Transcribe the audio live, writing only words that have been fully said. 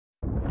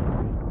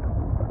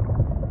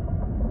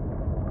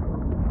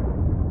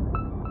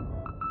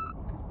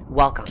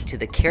Welcome to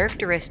the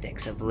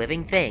Characteristics of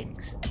Living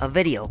Things, a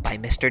video by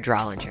Mr.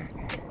 Drollinger.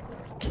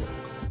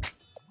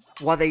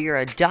 Whether you're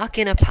a duck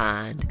in a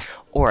pond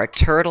or a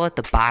turtle at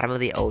the bottom of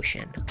the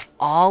ocean,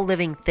 all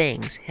living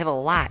things have a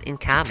lot in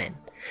common.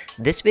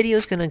 This video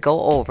is going to go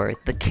over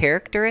the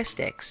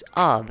characteristics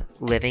of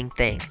living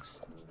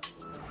things.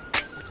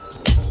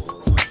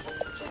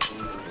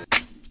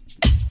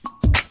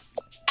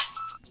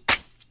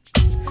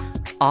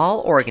 All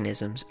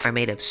organisms are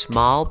made of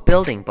small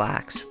building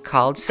blocks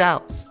called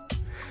cells.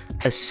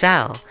 A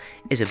cell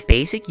is a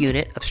basic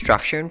unit of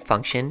structure and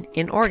function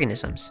in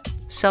organisms.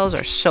 Cells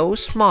are so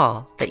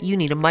small that you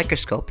need a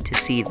microscope to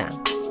see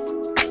them.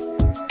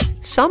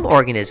 Some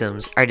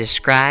organisms are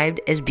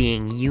described as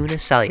being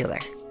unicellular.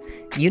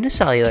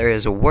 Unicellular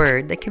is a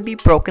word that can be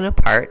broken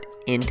apart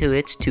into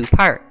its two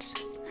parts.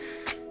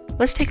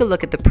 Let's take a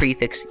look at the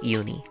prefix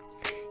uni.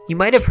 You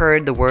might have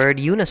heard the word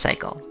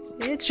unicycle.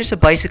 It's just a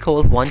bicycle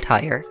with one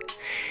tire.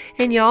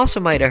 And you also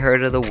might have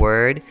heard of the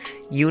word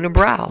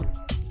unibrow.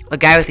 A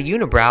guy with a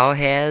unibrow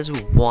has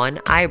one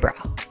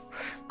eyebrow.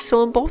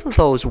 So in both of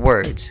those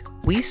words,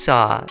 we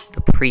saw the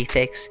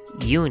prefix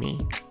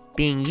uni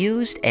being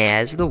used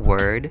as the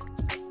word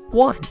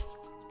one.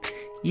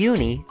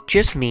 Uni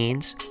just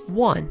means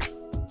one.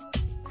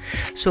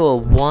 So a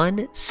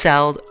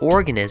one-celled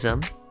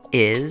organism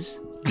is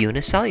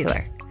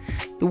unicellular.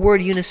 The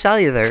word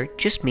unicellular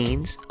just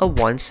means a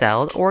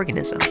one-celled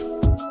organism.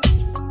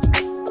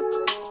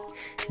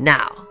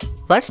 Now,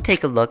 let's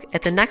take a look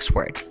at the next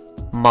word,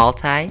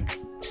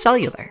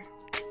 multicellular.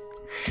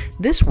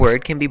 This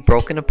word can be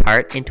broken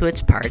apart into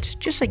its parts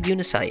just like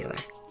unicellular.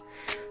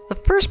 The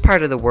first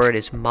part of the word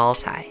is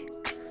multi.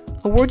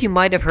 A word you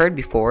might have heard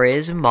before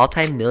is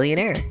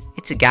multimillionaire.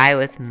 It's a guy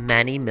with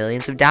many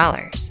millions of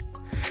dollars.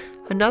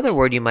 Another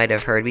word you might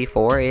have heard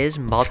before is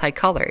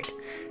multicolored.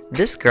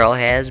 This girl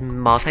has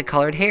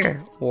multicolored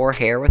hair, or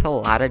hair with a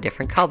lot of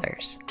different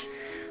colors.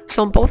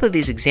 So in both of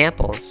these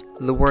examples,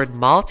 the word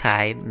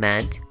multi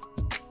meant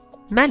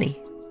many.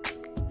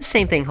 The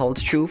same thing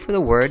holds true for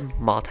the word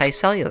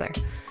multicellular.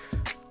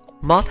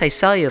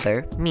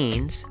 Multicellular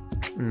means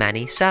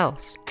many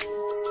cells.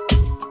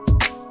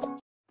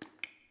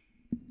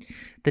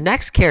 The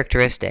next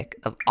characteristic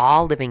of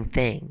all living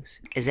things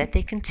is that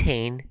they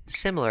contain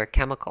similar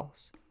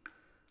chemicals.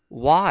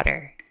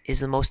 Water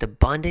is the most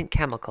abundant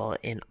chemical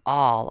in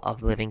all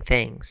of living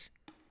things.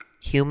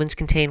 Humans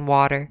contain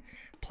water,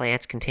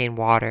 plants contain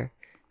water,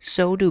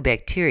 so do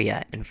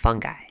bacteria and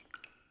fungi.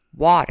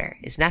 Water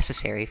is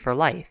necessary for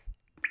life.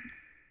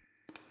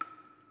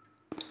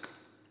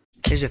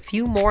 There's a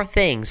few more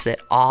things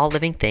that all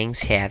living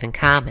things have in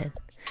common.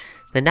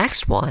 The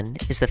next one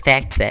is the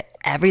fact that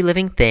every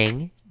living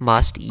thing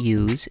must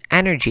use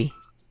energy.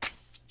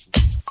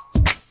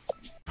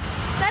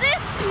 That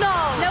is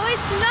snow! No,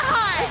 it's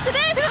not! Yes, it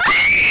is!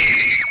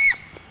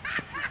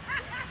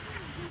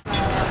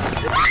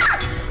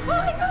 Oh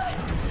my god!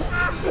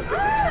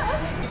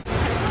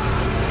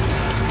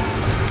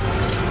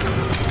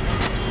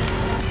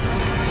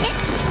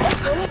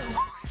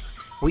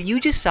 What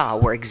you just saw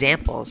were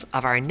examples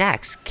of our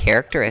next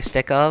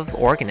characteristic of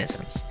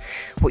organisms.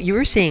 What you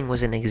were seeing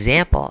was an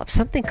example of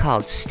something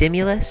called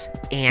stimulus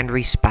and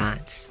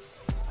response.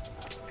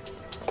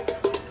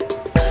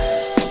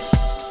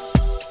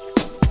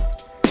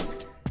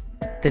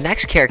 The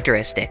next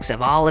characteristics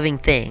of all living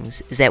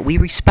things is that we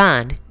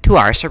respond to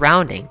our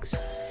surroundings.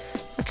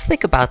 Let's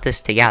think about this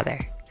together.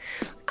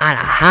 On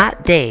a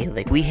hot day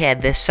like we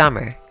had this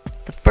summer,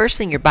 the first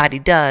thing your body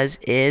does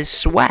is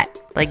sweat,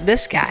 like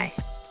this guy.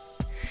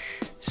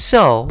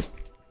 So,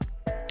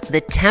 the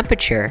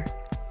temperature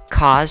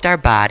caused our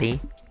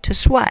body to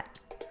sweat.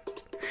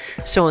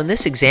 So in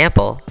this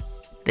example,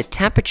 the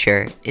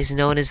temperature is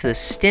known as the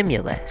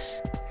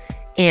stimulus,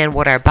 and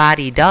what our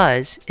body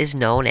does is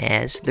known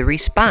as the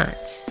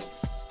response.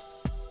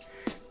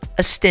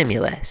 A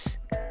stimulus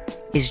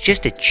is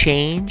just a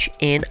change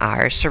in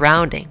our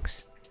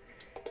surroundings,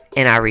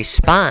 and our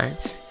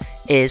response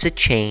is a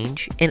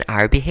change in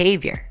our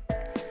behavior.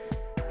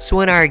 So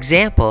in our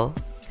example,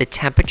 the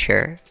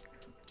temperature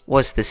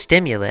was the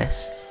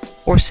stimulus,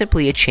 or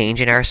simply a change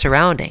in our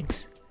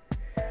surroundings.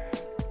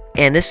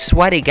 And this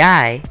sweaty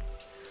guy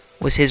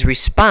was his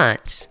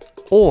response,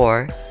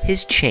 or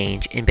his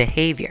change in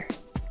behavior.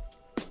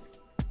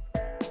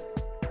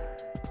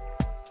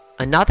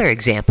 Another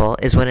example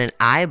is when an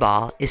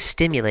eyeball is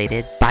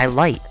stimulated by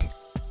light.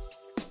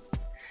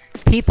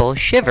 People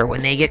shiver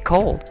when they get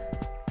cold.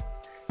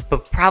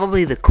 But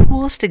probably the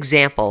coolest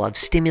example of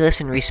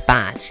stimulus and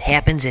response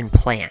happens in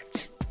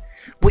plants.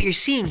 What you're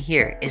seeing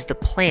here is the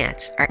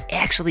plants are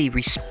actually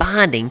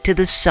responding to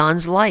the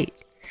sun's light.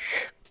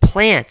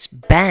 Plants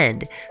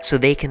bend so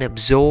they can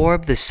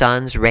absorb the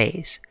sun's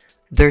rays.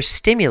 Their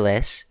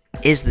stimulus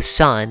is the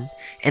sun,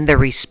 and their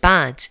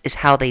response is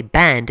how they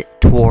bend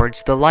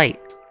towards the light.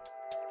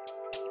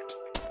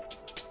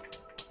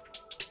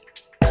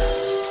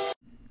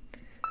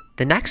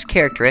 The next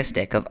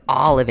characteristic of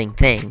all living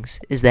things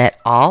is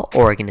that all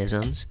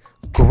organisms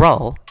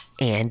grow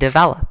and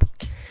develop.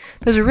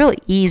 There's a really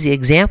easy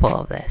example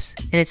of this,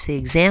 and it's the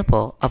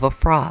example of a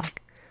frog.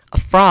 A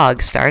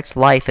frog starts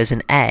life as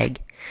an egg,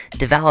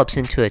 develops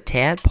into a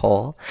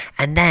tadpole,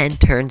 and then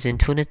turns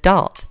into an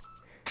adult.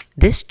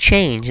 This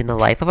change in the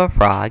life of a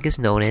frog is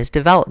known as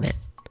development,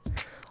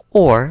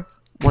 or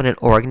when an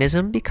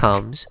organism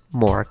becomes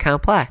more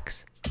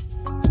complex.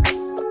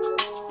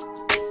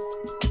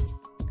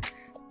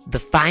 The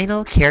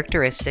final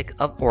characteristic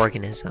of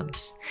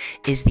organisms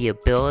is the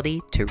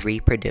ability to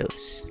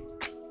reproduce.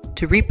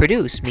 To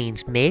reproduce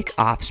means make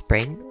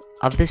offspring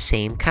of the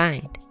same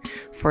kind.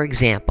 For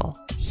example,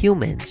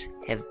 humans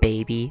have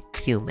baby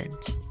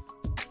humans.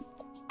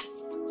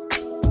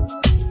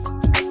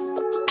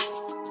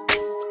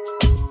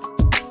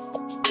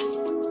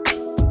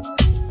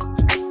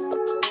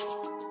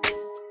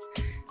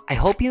 I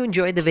hope you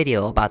enjoyed the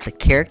video about the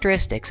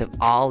characteristics of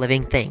all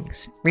living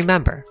things.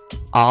 Remember,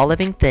 all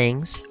living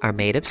things are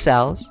made of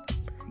cells,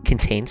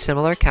 contain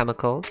similar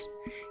chemicals,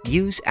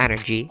 use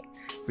energy,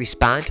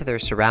 respond to their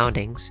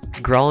surroundings,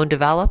 grow and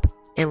develop,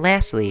 and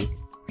lastly,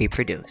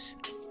 reproduce.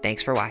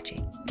 Thanks for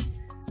watching.